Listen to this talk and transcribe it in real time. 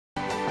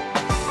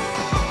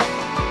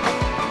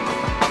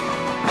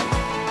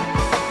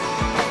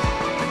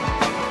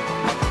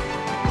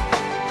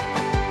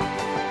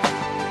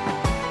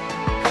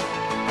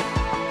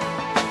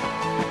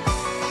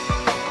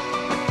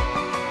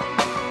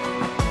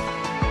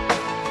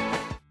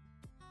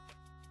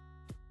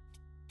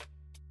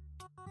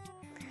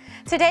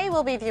Today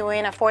we'll be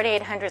viewing a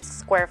 4,800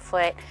 square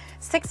foot,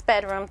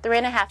 6-bedroom,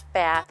 3.5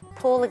 bath,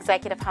 pool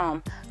executive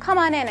home. Come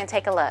on in and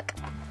take a look.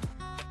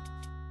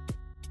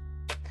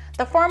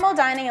 The formal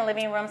dining and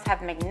living rooms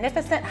have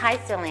magnificent high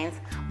ceilings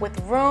with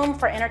room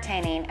for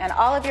entertaining and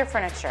all of your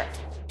furniture.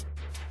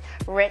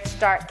 Rich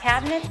dark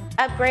cabinets,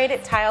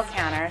 upgraded tile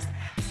counters,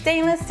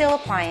 stainless steel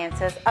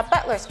appliances, a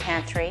butler's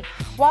pantry,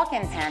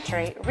 walk-in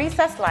pantry,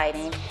 recessed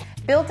lighting,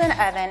 built-in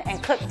oven,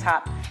 and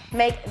cooktop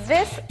make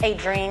this a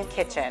dream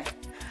kitchen.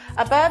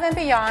 Above and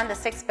beyond the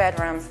 6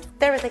 bedrooms,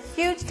 there is a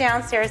huge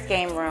downstairs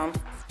game room,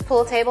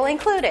 pool table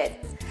included,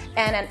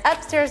 and an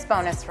upstairs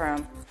bonus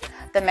room.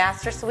 The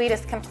master suite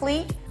is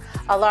complete,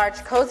 a large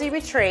cozy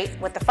retreat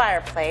with the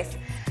fireplace,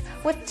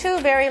 with 2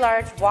 very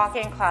large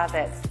walk-in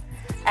closets,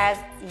 as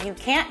you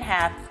can't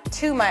have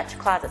too much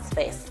closet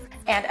space,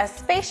 and a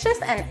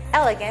spacious and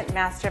elegant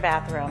master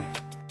bathroom.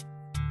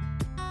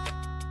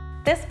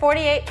 This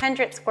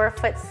 4,800 square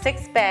foot,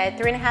 6-bed,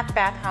 3.5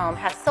 bath home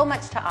has so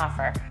much to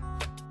offer.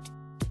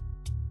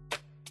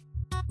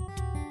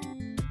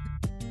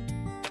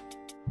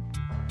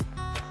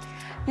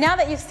 Now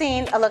that you've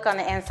seen a look on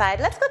the inside,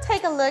 let's go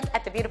take a look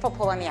at the beautiful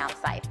pool on the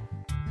outside.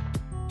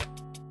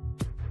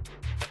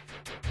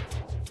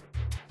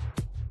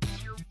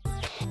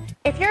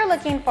 If you're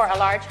looking for a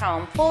large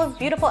home full of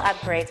beautiful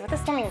upgrades with a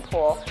swimming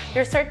pool,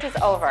 your search is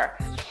over.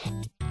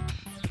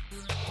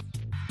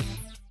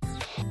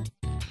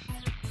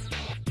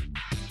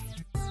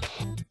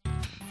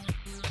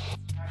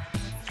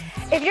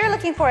 If you're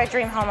looking for a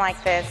dream home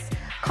like this,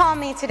 call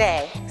me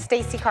today,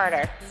 Stacy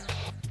Carter.